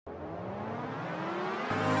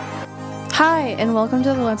Hi, and welcome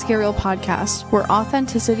to the Let's Get Real podcast, where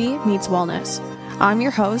authenticity meets wellness. I'm your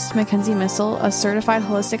host, Mackenzie Missel, a certified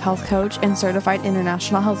holistic health coach and certified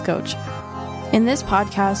international health coach. In this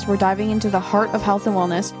podcast, we're diving into the heart of health and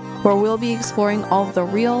wellness, where we'll be exploring all of the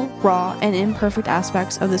real, raw, and imperfect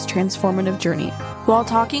aspects of this transformative journey, while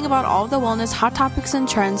talking about all of the wellness hot topics and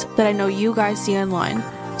trends that I know you guys see online.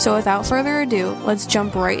 So without further ado, let's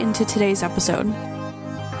jump right into today's episode.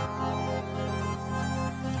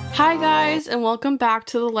 Hi guys, and welcome back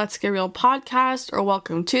to the Let's Get Real podcast, or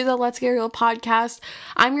welcome to the Let's Get Real podcast.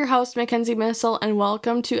 I'm your host, Mackenzie Missel, and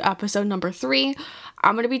welcome to episode number 3.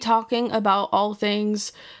 I'm going to be talking about all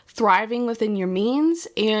things thriving within your means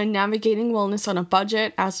and navigating wellness on a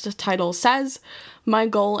budget, as the title says. My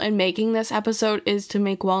goal in making this episode is to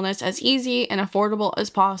make wellness as easy and affordable as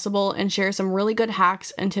possible and share some really good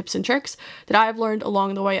hacks and tips and tricks that I've learned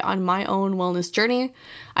along the way on my own wellness journey.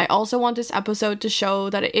 I also want this episode to show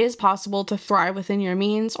that it is possible to thrive within your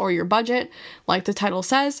means or your budget, like the title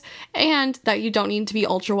says, and that you don't need to be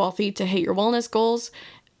ultra wealthy to hit your wellness goals.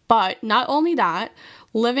 But not only that,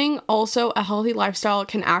 living also a healthy lifestyle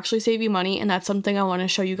can actually save you money, and that's something I want to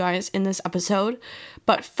show you guys in this episode.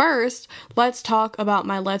 But first, let's talk about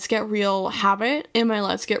my Let's Get Real habit and my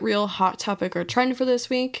Let's Get Real hot topic or trend for this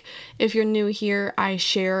week. If you're new here, I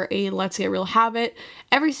share a Let's Get Real habit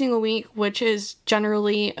every single week, which is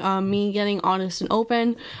generally me getting honest and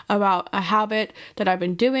open about a habit that I've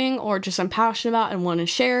been doing or just I'm passionate about and want to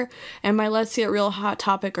share. And my Let's Get Real hot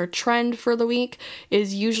topic or trend for the week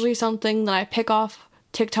is usually something that I pick off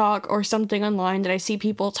TikTok or something online that I see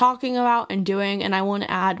people talking about and doing, and I want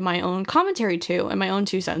to add my own commentary to and my own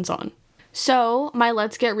 2 cents on. So my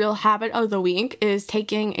Let's Get Real habit of the week is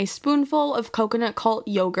taking a spoonful of coconut cult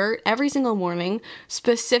yogurt every single morning,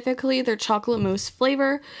 specifically their chocolate mousse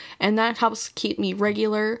flavor, and that helps keep me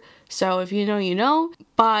regular. So if you know, you know,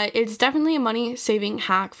 but it's definitely a money-saving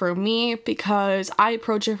hack for me because I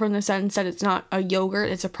approach it from the sense that it's not a yogurt,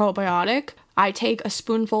 it's a probiotic. I take a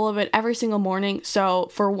spoonful of it every single morning. So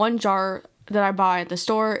for 1 jar that I buy at the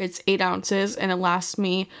store, it's 8 ounces and it lasts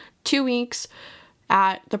me 2 weeks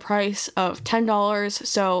at the price of $10.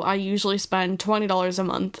 So I usually spend $20 a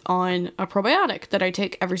month on a probiotic that I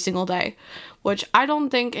take every single day, which I don't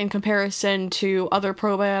think in comparison to other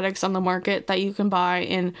probiotics on the market that you can buy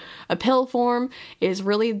in a pill form is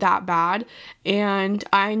really that bad. And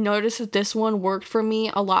I noticed that this one worked for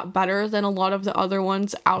me a lot better than a lot of the other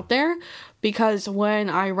ones out there, because when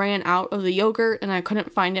I ran out of the yogurt and I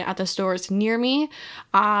couldn't find it at the stores near me,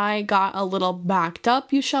 I got a little backed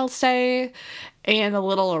up, you shall say, and a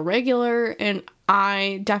little irregular, and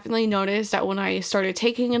I definitely noticed that when I started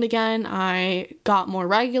taking it again, I got more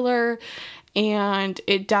regular, and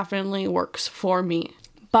it definitely works for me.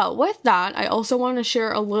 But with that, I also want to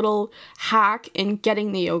share a little hack in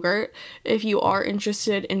getting the yogurt if you are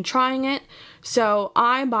interested in trying it. So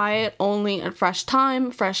I buy it only at Fresh Thyme,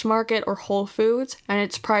 Fresh Market, or Whole Foods, and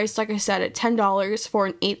it's priced, like I said, at $10 for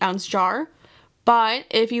an 8-ounce jar. But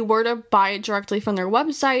if you were to buy it directly from their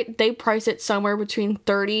website, they price it somewhere between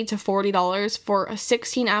 $30 to $40 for a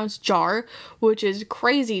 16-ounce jar, which is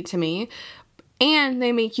crazy to me. And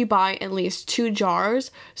they make you buy at least 2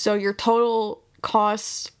 jars, so your total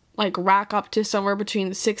costs rack up to somewhere between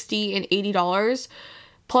 $60 and $80,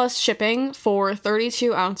 plus shipping for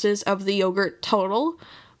 32 ounces of the yogurt total.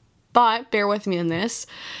 But bear with me on this.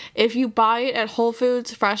 If you buy it at Whole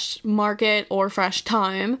Foods, Fresh Market, or Fresh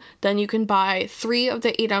Thyme, then you can buy 3 of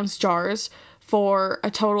the 8-ounce jars for a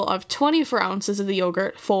total of 24 ounces of the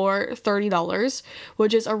yogurt for $30,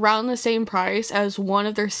 which is around the same price as one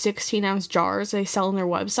of their 16-ounce jars they sell on their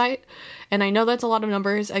website. And I know that's a lot of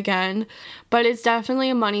numbers again, but it's definitely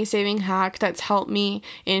a money-saving hack that's helped me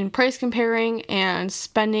in price comparing and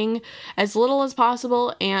spending as little as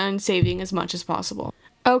possible and saving as much as possible.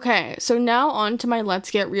 Okay, so now on to my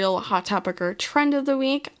Let's Get Real hot topic or trend of the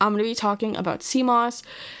week. I'm going to be talking about sea moss.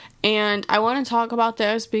 And I want to talk about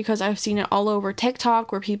this because I've seen it all over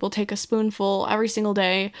TikTok where people take a spoonful every single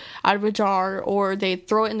day out of a jar or they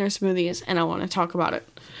throw it in their smoothies, and I want to talk about it.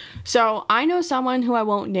 So I know someone who I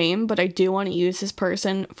won't name, but I do want to use this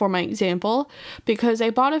person for my example because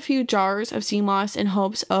they bought a few jars of sea moss in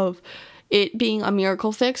hopes of it being a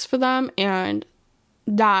miracle fix for them, and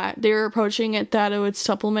that they were approaching it that it would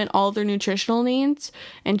supplement all their nutritional needs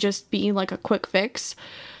and just be like a quick fix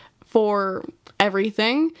for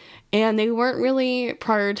everything, and they weren't really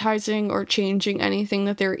prioritizing or changing anything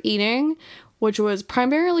that they're eating, which was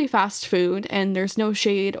primarily fast food, and there's no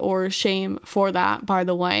shade or shame for that, by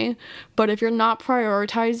the way. But if you're not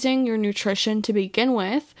prioritizing your nutrition to begin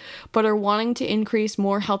with, but are wanting to increase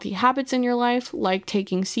more healthy habits in your life, like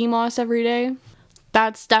taking sea moss every day,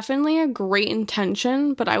 That's definitely a great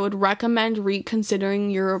intention, but I would recommend reconsidering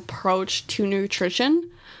your approach to nutrition.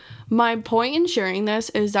 My point in sharing this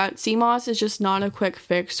is that sea moss is just not a quick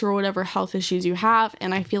fix for whatever health issues you have,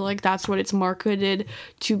 and I feel like that's what it's marketed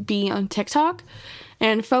to be on TikTok.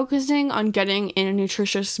 And focusing on getting in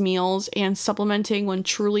nutritious meals and supplementing when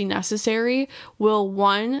truly necessary will,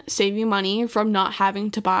 one, save you money from not having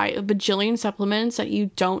to buy a bajillion supplements that you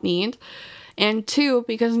don't need. And two,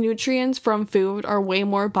 because nutrients from food are way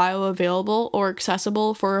more bioavailable or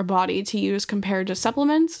accessible for a body to use compared to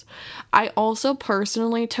supplements. I also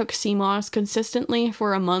personally took sea moss consistently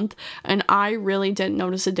for a month, and I really didn't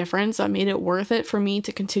notice a difference that made it worth it for me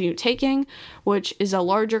to continue taking, which is a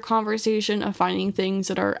larger conversation of finding things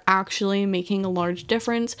that are actually making a large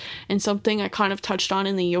difference, and something I kind of touched on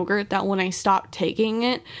in the yogurt, that when I stopped taking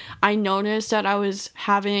it, I noticed that I was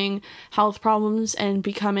having health problems and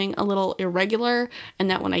becoming a little irregular, and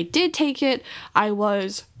that when I did take it, I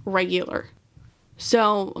was regular.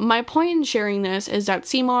 So my point in sharing this is that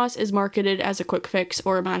sea moss is marketed as a quick fix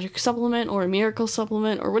or a magic supplement or a miracle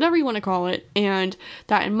supplement or whatever you want to call it, and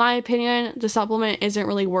that in my opinion the supplement isn't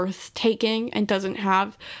really worth taking and doesn't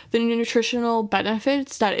have the nutritional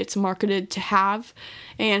benefits that it's marketed to have.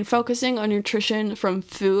 And focusing on nutrition from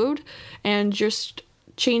food and just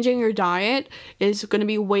changing your diet is going to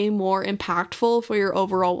be way more impactful for your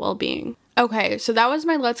overall well-being. Okay, so that was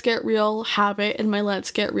my Let's Get Real habit and my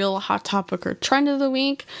Let's Get Real hot topic or trend of the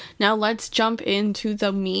week. Now let's jump into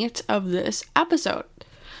the meat of this episode.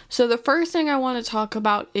 So the first thing I want to talk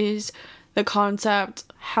about is the concept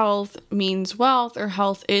health means wealth, or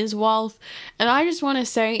health is wealth. And I just want to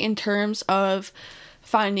say, in terms of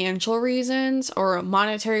financial reasons or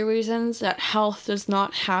monetary reasons, that health does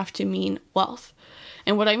not have to mean wealth.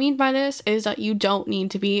 And what I mean by this is that you don't need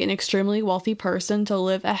to be an extremely wealthy person to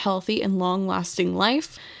live a healthy and long-lasting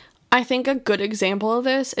life. I think a good example of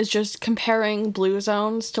this is just comparing blue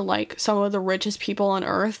zones to like some of the richest people on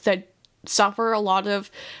earth that suffer a lot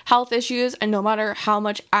of health issues, and no matter how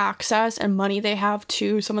much access and money they have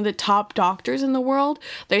to some of the top doctors in the world,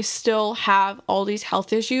 they still have all these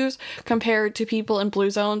health issues compared to people in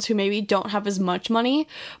blue zones who maybe don't have as much money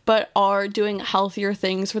but are doing healthier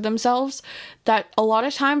things for themselves that a lot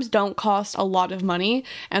of times don't cost a lot of money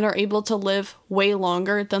and are able to live way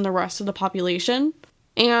longer than the rest of the population.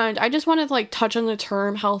 And I just want to touch on the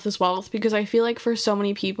term health is wealth, because I feel like for so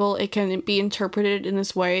many people it can be interpreted in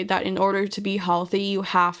this way that in order to be healthy you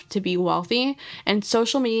have to be wealthy, and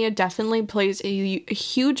social media definitely plays a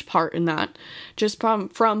huge part in that, just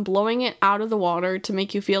from blowing it out of the water to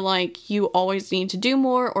make you feel like you always need to do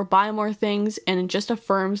more or buy more things, and it just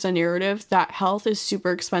affirms the narrative that health is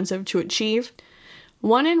super expensive to achieve.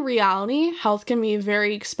 When in reality, health can be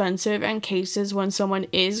very expensive in cases when someone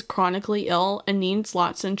is chronically ill and needs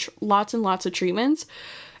lots and lots of treatments.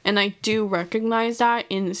 And I do recognize that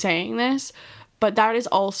in saying this, but that is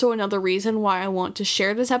also another reason why I want to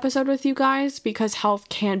share this episode with you guys, because health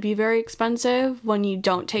can be very expensive when you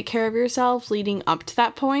don't take care of yourself leading up to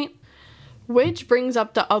that point. Which brings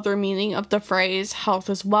up the other meaning of the phrase health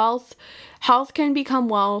is wealth. Health can become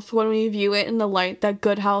wealth when we view it in the light that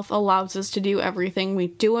good health allows us to do everything we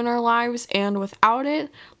do in our lives, and without it,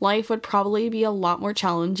 life would probably be a lot more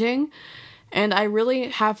challenging. And I really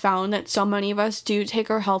have found that so many of us do take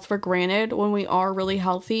our health for granted when we are really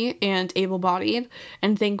healthy and able-bodied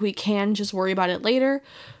and think we can just worry about it later.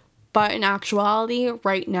 But in actuality,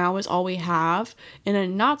 right now is all we have, in a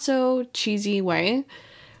not so cheesy way.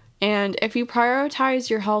 And if you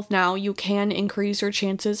prioritize your health now, you can increase your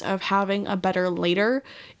chances of having a better later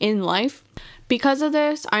in life. Because of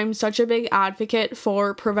this, I'm such a big advocate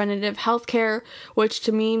for preventative healthcare, which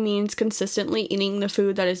to me means consistently eating the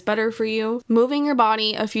food that is better for you, moving your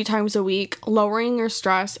body a few times a week, lowering your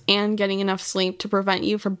stress, and getting enough sleep to prevent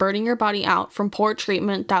you from burning your body out from poor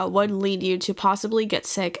treatment that would lead you to possibly get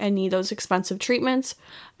sick and need those expensive treatments.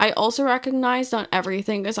 I also recognize not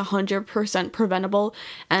everything is 100% preventable,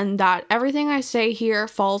 and that everything I say here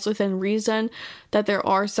falls within reason, that there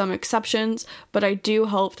are some exceptions, but I do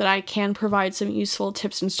hope that I can provide some useful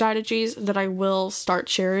tips and strategies that I will start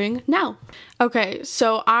sharing now. Okay,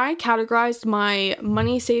 so I categorized my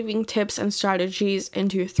money-saving tips and strategies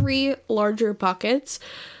into 3 larger buckets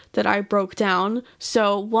that I broke down.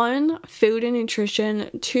 So 1, food and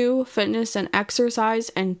nutrition, 2, fitness and exercise,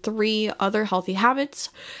 and 3, other healthy habits.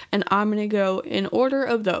 And I'm going to go in order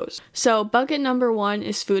of those. So bucket number 1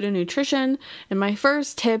 is food and nutrition. And my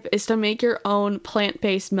first tip is to make your own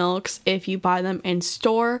plant-based milks if you buy them in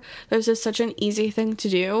store. This is such an easy thing to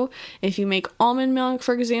do. If you make almond milk,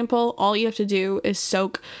 for example, all you have to do is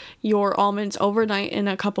soak your almonds overnight in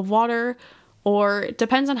a cup of water, or it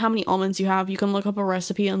depends on how many almonds you have. You can look up a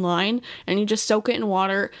recipe online and you just soak it in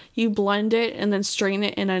water, you blend it, and then strain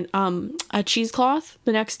it in a cheesecloth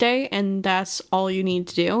the next day, and that's all you need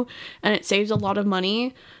to do. And it saves a lot of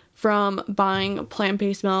money from buying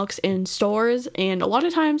plant-based milks in stores, and a lot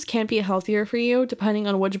of times can be healthier for you depending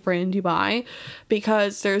on which brand you buy,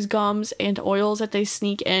 because there's gums and oils that they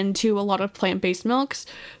sneak into a lot of plant-based milks.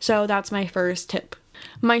 So that's my first tip.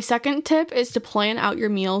 My second tip is to plan out your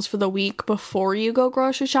meals for the week before you go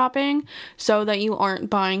grocery shopping so that you aren't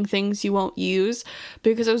buying things you won't use,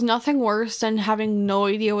 because there's nothing worse than having no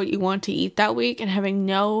idea what you want to eat that week and having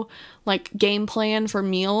no game plan for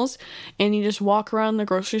meals, and you just walk around the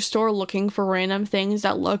grocery store looking for random things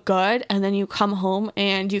that look good, and then you come home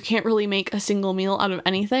and you can't really make a single meal out of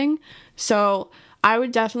anything. So I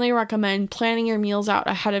would definitely recommend planning your meals out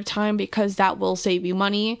ahead of time, because that will save you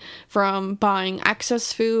money from buying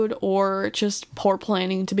excess food or just poor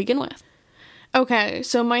planning to begin with. Okay,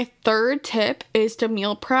 so my third tip is to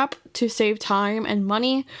meal prep to save time and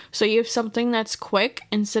money, so you have something that's quick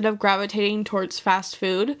instead of gravitating towards fast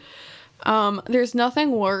food. There's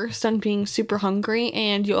nothing worse than being super hungry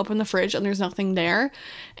and you open the fridge and there's nothing there.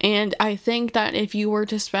 And I think that if you were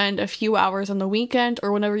to spend a few hours on the weekend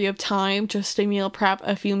or whenever you have time just to meal prep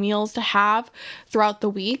a few meals to have throughout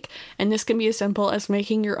the week, and this can be as simple as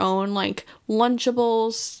making your own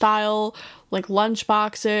Lunchables style lunch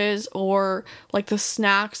boxes, or the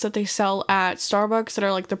snacks that they sell at Starbucks that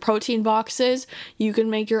are the protein boxes. You can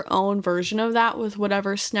make your own version of that with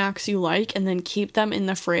whatever snacks you like and then keep them in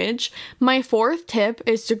the fridge. My fourth tip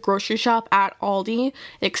is to grocery shop at Aldi,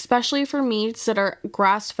 especially for meats that are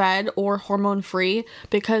grass-fed or hormone-free,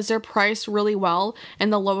 because they're priced really well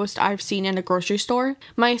and the lowest I've seen in a grocery store.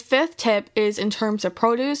 My fifth tip is in terms of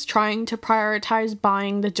produce, trying to prioritize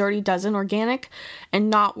buying the Dirty Dozen organic and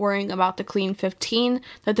not worrying about the Clean 15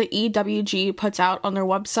 that the EWG puts out on their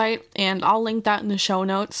website, and I'll link that in the show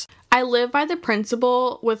notes. I live by the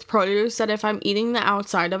principle with produce that if I'm eating the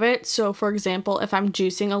outside of it, so for example, if I'm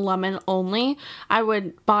juicing a lemon only, I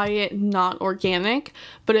would buy it not organic,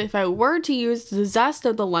 but if I were to use the zest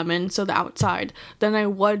of the lemon, so the outside, then I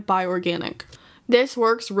would buy organic. This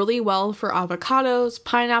works really well for avocados,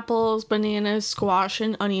 pineapples, bananas, squash,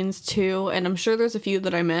 and onions too, and I'm sure there's a few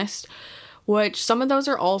that I missed, which some of those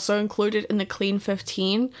are also included in the Clean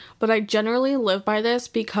 15, but I generally live by this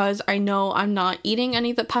because I know I'm not eating any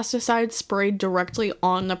of the pesticides sprayed directly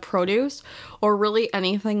on the produce or really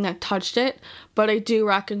anything that touched it, but I do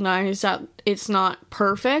recognize that it's not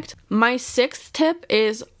perfect. My sixth tip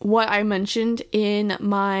is what I mentioned in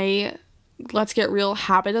my Let's Get Real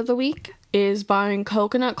habit of the week, is buying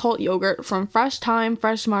coconut cult yogurt from Fresh Thyme,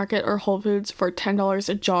 Fresh Market, or Whole Foods for $10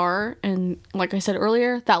 a jar. And like I said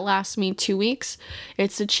earlier, that lasts me 2 weeks.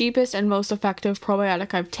 It's the cheapest and most effective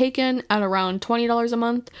probiotic I've taken at around $20 a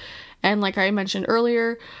month. And like I mentioned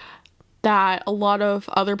earlier, that a lot of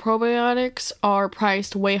other probiotics are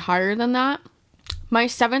priced way higher than that. My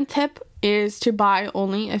seventh tip is to buy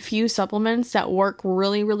only a few supplements that work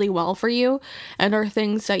really, really well for you and are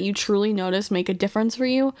things that you truly notice make a difference for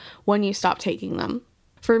you when you stop taking them.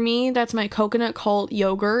 For me, that's my coconut cult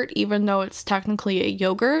yogurt, even though it's technically a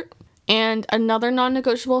yogurt. And another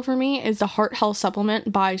non-negotiable for me is the Heart Health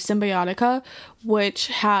Supplement by Symbiotica, which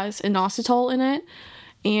has inositol in it.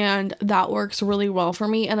 And that works really well for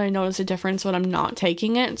me, and I notice a difference when I'm not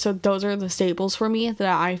taking it. So those are the staples for me that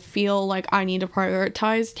I feel like I need to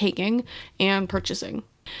prioritize taking and purchasing.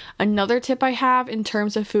 Another tip I have in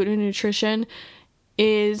terms of food and nutrition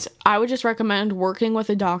is I would just recommend working with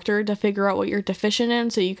a doctor to figure out what you're deficient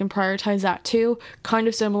in so you can prioritize that too. Kind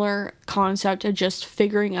of similar concept of just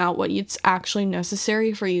figuring out what it's actually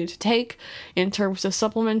necessary for you to take in terms of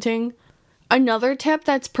supplementing. Another tip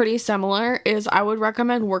that's pretty similar is I would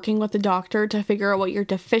recommend working with a doctor to figure out what you're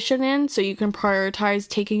deficient in so you can prioritize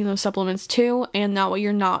taking those supplements too, and that way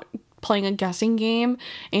you're not playing a guessing game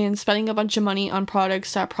and spending a bunch of money on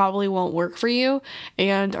products that probably won't work for you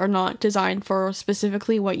and are not designed for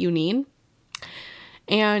specifically what you need.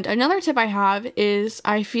 And another tip I have is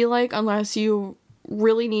I feel like unless you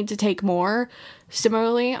really need to take more,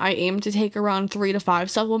 similarly, I aim to take around 3 to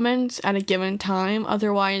 5 supplements at a given time.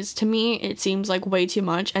 Otherwise, to me, it seems like way too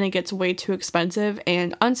much and it gets way too expensive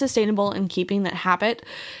and unsustainable in keeping that habit.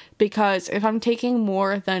 Because if I'm taking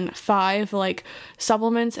more than 5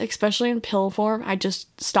 supplements, especially in pill form, I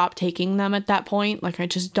just stop taking them at that point. I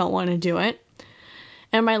just don't want to do it.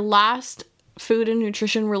 And my last food and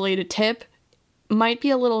nutrition related tip might be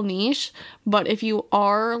a little niche, but if you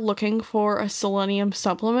are looking for a selenium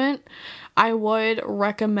supplement, I would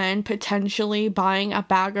recommend potentially buying a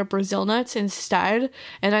bag of Brazil nuts instead,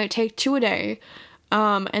 and I take 2 a day.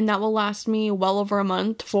 and that will last me well over a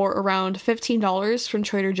month for around $15 from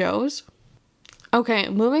Trader Joe's. Okay,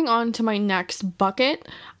 moving on to my next bucket,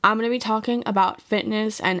 I'm going to be talking about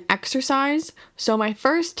fitness and exercise. So my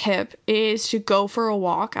first tip is to go for a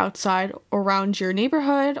walk outside around your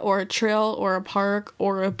neighborhood or a trail or a park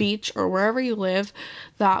or a beach or wherever you live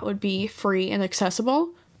that would be free and accessible.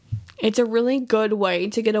 It's a really good way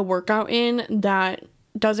to get a workout in that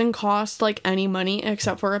doesn't cost like any money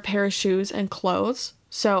except for a pair of shoes and clothes.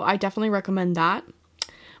 So I definitely recommend that.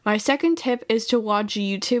 My second tip is to watch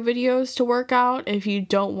YouTube videos to work out if you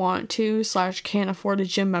don't want to / can't afford a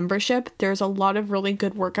gym membership. There's a lot of really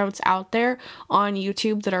good workouts out there on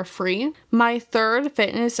YouTube that are free. My third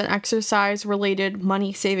fitness and exercise related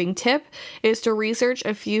money saving tip is to research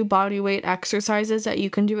a few bodyweight exercises that you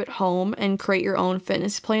can do at home and create your own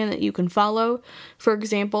fitness plan that you can follow. For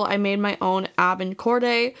example, I made my own ab and core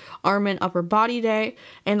day, arm and upper body day,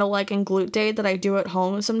 and a leg and glute day that I do at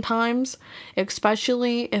home sometimes,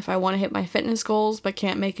 especially if I want to hit my fitness goals but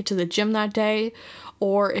can't make it to the gym that day,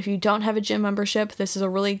 or if you don't have a gym membership, this is a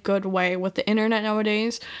really good way with the internet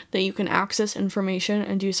nowadays that you can access information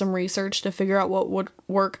and do some research to figure out what would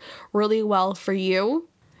work really well for you.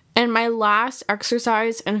 And my last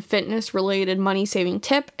exercise and fitness related money saving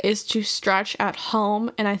tip is to stretch at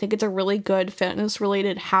home, and I think it's a really good fitness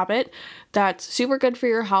related habit that's super good for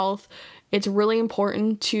your health. It's really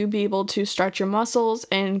important to be able to stretch your muscles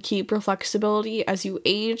and keep your flexibility as you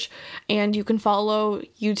age, and you can follow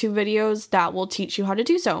YouTube videos that will teach you how to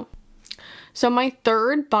do so. So my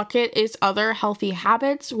third bucket is other healthy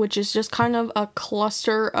habits, which is just kind of a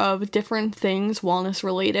cluster of different things wellness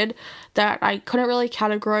related that I couldn't really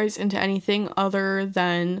categorize into anything other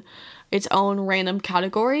than its own random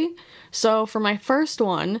category. So for my first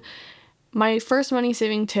one, my first money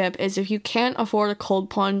saving tip is if you can't afford a cold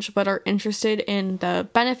plunge but are interested in the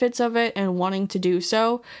benefits of it and wanting to do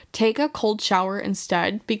so, take a cold shower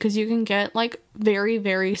instead, because you can get like very,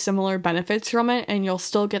 very similar benefits from it and you'll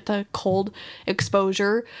still get the cold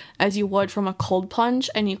exposure as you would from a cold plunge,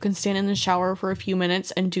 and you can stand in the shower for a few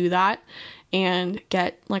minutes and do that and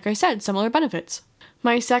get, like I said, similar benefits.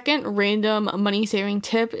 My second random money-saving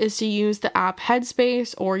tip is to use the app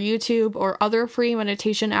Headspace or YouTube or other free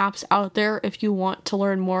meditation apps out there if you want to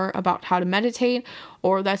learn more about how to meditate,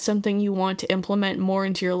 or that's something you want to implement more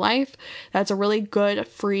into your life. That's a really good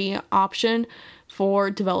free option for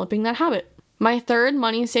developing that habit. My third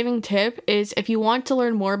money-saving tip is if you want to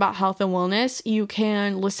learn more about health and wellness, you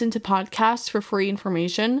can listen to podcasts for free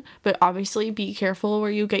information, but obviously be careful where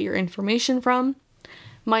you get your information from.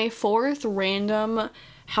 My fourth random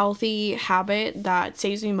healthy habit that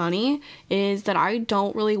saves me money is that I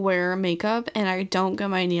don't really wear makeup and I don't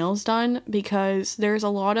get my nails done, because there's a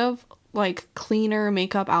lot of like cleaner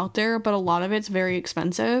makeup out there, but a lot of it's very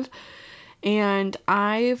expensive. And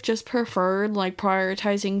I've just preferred like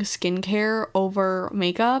prioritizing skincare over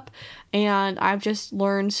makeup, and I've just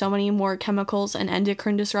learned so many more chemicals and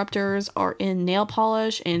endocrine disruptors are in nail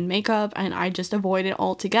polish and makeup, and I just avoid it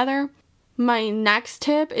altogether. My next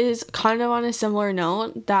tip is kind of on a similar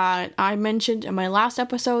note that I mentioned in my last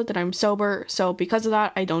episode that I'm sober, so because of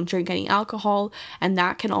that I don't drink any alcohol, and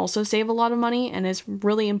that can also save a lot of money and is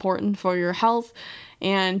really important for your health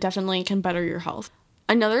and definitely can better your health.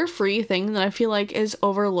 Another free thing that I feel like is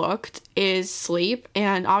overlooked is sleep,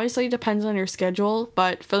 and obviously it depends on your schedule,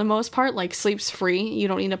 but for the most part, like, sleep's free. You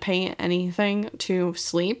don't need to pay anything to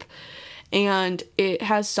sleep, and it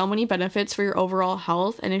has so many benefits for your overall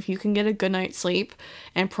health. And if you can get a good night's sleep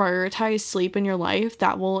and prioritize sleep in your life,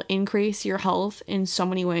 that will increase your health in so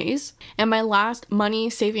many ways. And my last money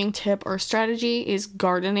saving tip or strategy is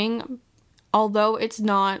gardening. Although it's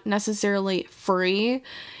not necessarily free,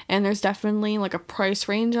 and there's definitely like a price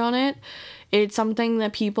range on it, it's something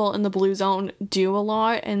that people in the blue zone do a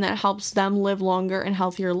lot, and that helps them live longer and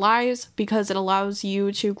healthier lives because it allows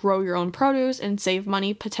you to grow your own produce and save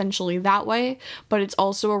money potentially that way. But it's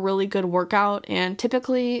also a really good workout and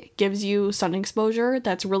typically gives you sun exposure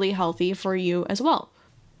that's really healthy for you as well.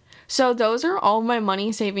 So those are all my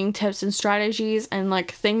money saving tips and strategies and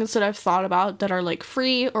like things that I've thought about that are like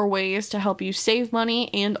free or ways to help you save money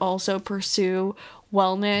and also pursue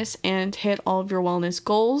wellness and hit all of your wellness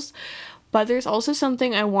goals. But there's also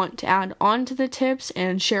something I want to add on to the tips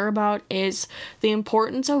and share about is the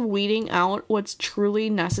importance of weeding out what's truly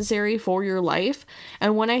necessary for your life.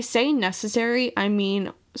 And when I say necessary, I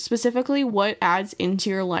mean specifically what adds into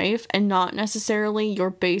your life and not necessarily your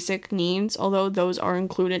basic needs, although those are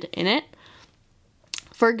included in it.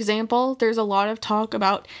 For example, there's a lot of talk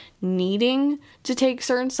about needing to take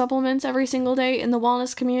certain supplements every single day in the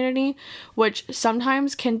wellness community, which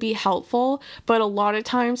sometimes can be helpful, but a lot of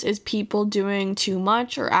times is people doing too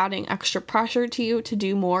much or adding extra pressure to you to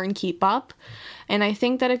do more and keep up. And I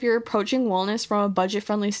think that if you're approaching wellness from a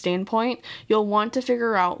budget-friendly standpoint, you'll want to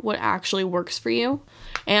figure out what actually works for you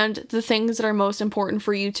and the things that are most important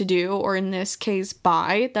for you to do, or in this case,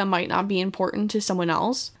 buy, that might not be important to someone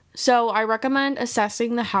else. So I recommend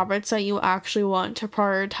assessing the habits that you actually want to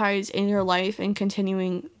prioritize in your life and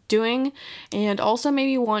continuing doing, and also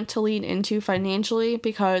maybe want to lean into financially,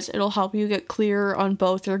 because it'll help you get clearer on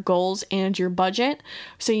both your goals and your budget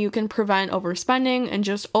so you can prevent overspending and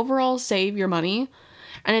just overall save your money.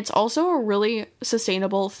 And it's also a really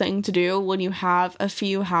sustainable thing to do when you have a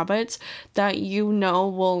few habits that you know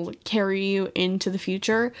will carry you into the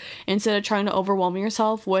future, instead of trying to overwhelm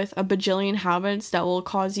yourself with a bajillion habits that will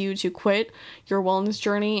cause you to quit your wellness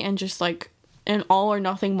journey and just like an all or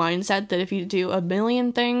nothing mindset that if you do a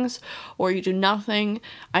million things or you do nothing.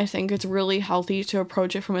 I think it's really healthy to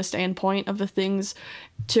approach it from a standpoint of the things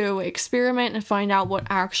to experiment and find out what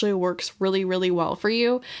actually works really, really well for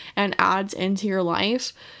you and adds into your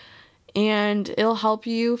life. And it'll help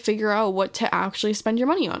you figure out what to actually spend your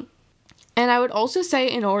money on. And I would also say,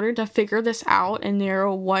 in order to figure this out and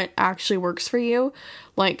narrow what actually works for you,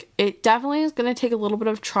 like, it definitely is going to take a little bit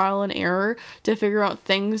of trial and error to figure out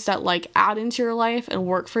things that like add into your life and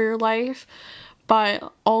work for your life.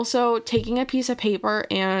 But also taking a piece of paper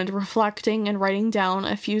and reflecting and writing down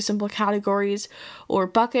a few simple categories or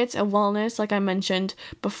buckets of wellness, like I mentioned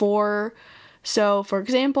before. So, for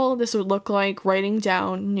example, this would look like writing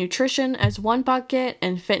down nutrition as one bucket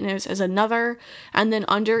and fitness as another. And then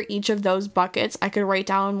under each of those buckets, I could write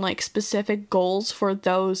down like specific goals for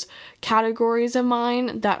those categories of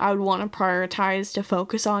mine that I would want to prioritize to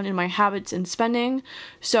focus on in my habits and spending.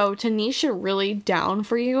 So to niche it really down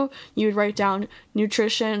for you, you would write down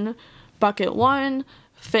nutrition bucket 1,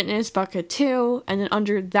 fitness bucket 2, and then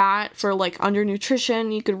under that, for like under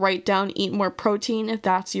nutrition, you could write down eat more protein if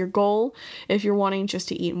that's your goal. If you're wanting just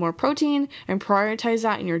to eat more protein and prioritize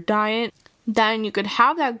that in your diet, then you could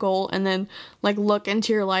have that goal and then like look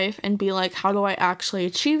into your life and be like, how do I actually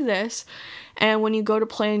achieve this? And when you go to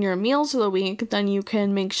plan your meals of the week, then you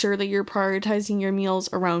can make sure that you're prioritizing your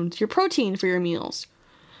meals around your protein for your meals.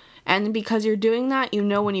 And because you're doing that, you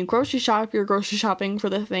know when you grocery shop, you're grocery shopping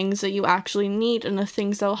for the things that you actually need and the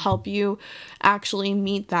things that will help you actually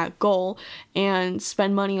meet that goal and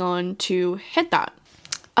spend money on to hit that.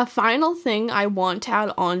 A final thing I want to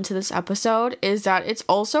add on to this episode is that it's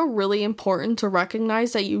also really important to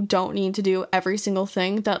recognize that you don't need to do every single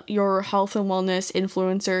thing that your health and wellness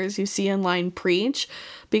influencers you see online preach,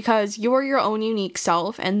 because you're your own unique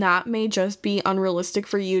self, and that may just be unrealistic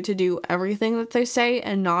for you to do everything that they say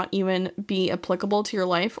and not even be applicable to your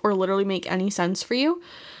life or literally make any sense for you.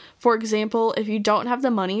 For example, if you don't have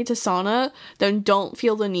the money to sauna, then don't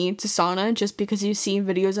feel the need to sauna just because you see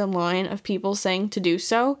videos online of people saying to do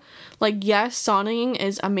so. Like, yes, sauning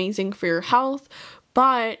is amazing for your health,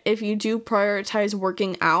 but if you do prioritize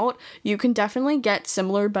working out, you can definitely get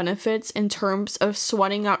similar benefits in terms of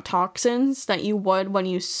sweating out toxins that you would when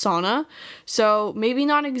you sauna. So maybe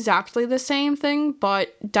not exactly the same thing,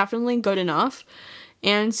 but definitely good enough.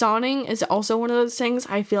 And sauning is also one of those things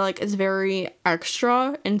I feel like is very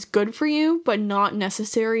extra and it's good for you, but not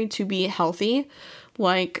necessary to be healthy.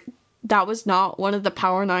 Like, that was not one of the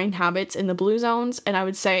Power 9 habits in the Blue Zones. And I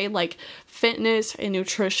would say like fitness and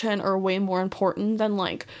nutrition are way more important than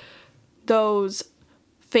like those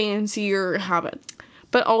fancier habits.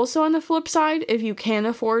 But also on the flip side, if you can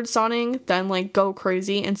afford sauning, then like go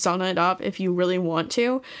crazy and sauna it up if you really want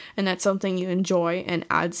to, and that's something you enjoy and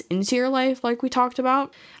adds into your life like we talked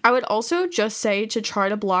about. I would also just say to try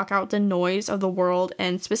to block out the noise of the world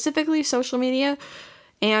and specifically social media,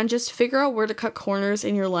 and just figure out where to cut corners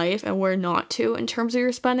in your life and where not to in terms of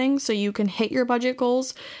your spending so you can hit your budget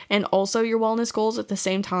goals and also your wellness goals at the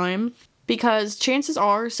same time. Because chances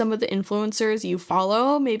are some of the influencers you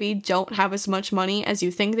follow maybe don't have as much money as you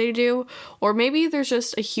think they do, or maybe there's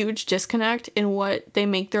just a huge disconnect in what they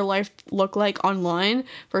make their life look like online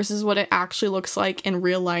versus what it actually looks like in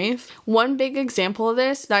real life. One big example of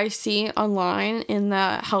this that I see online in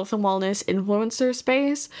the health and wellness influencer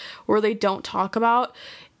space where they don't talk about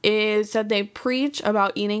is that they preach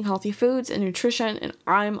about eating healthy foods and nutrition, and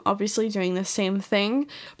I'm obviously doing the same thing,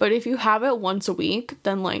 but if you have it once a week,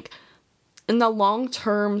 then like in the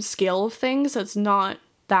long-term scale of things, that's not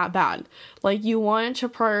that bad. Like, you want to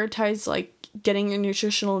prioritize like getting your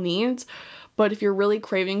nutritional needs, but if you're really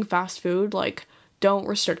craving fast food, like, don't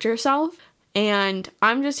restrict yourself. And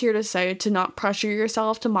I'm just here to say to not pressure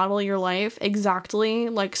yourself to model your life exactly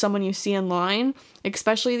like someone you see online,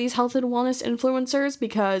 especially these health and wellness influencers,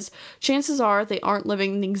 because chances are they aren't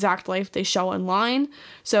living the exact life they show online.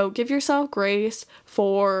 So give yourself grace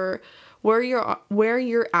for where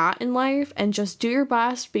you're at in life and just do your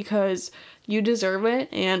best because you deserve it.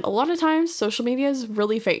 And a lot of times social media is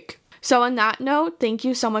really fake. So on that note, thank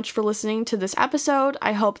you so much for listening to this episode.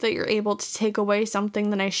 I hope that you're able to take away something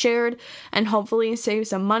that I shared and hopefully save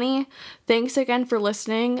some money. Thanks again for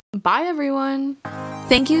listening. Bye, everyone.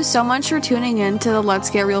 Thank you so much for tuning in to the Let's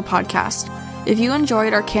Get Real podcast. If you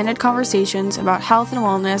enjoyed our candid conversations about health and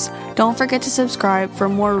wellness, don't forget to subscribe for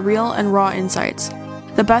more real and raw insights.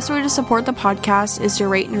 The best way to support the podcast is to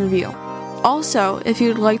rate and review. Also, if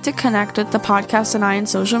you'd like to connect with the podcast and I on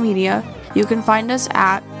social media, you can find us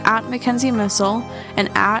at Mackenzie Missile and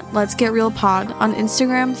at Let's Get Real Pod on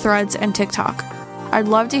Instagram, Threads, and TikTok. I'd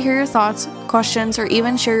love to hear your thoughts, questions, or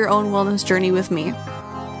even share your own wellness journey with me.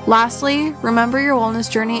 Lastly, remember your wellness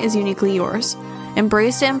journey is uniquely yours.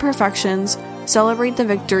 Embrace the imperfections, celebrate the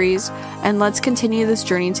victories, and let's continue this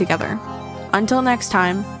journey together. Until next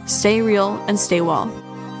time, stay real and stay well.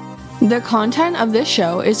 The content of this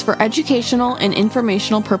show is for educational and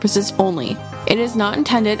informational purposes only. It is not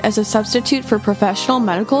intended as a substitute for professional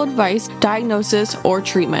medical advice, diagnosis, or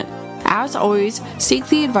treatment. As always, seek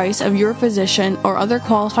the advice of your physician or other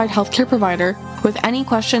qualified healthcare provider with any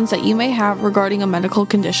questions that you may have regarding a medical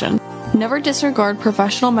condition. Never disregard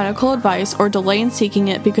professional medical advice or delay in seeking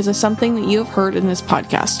it because of something that you have heard in this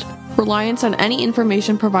podcast. Reliance on any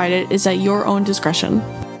information provided is at your own discretion.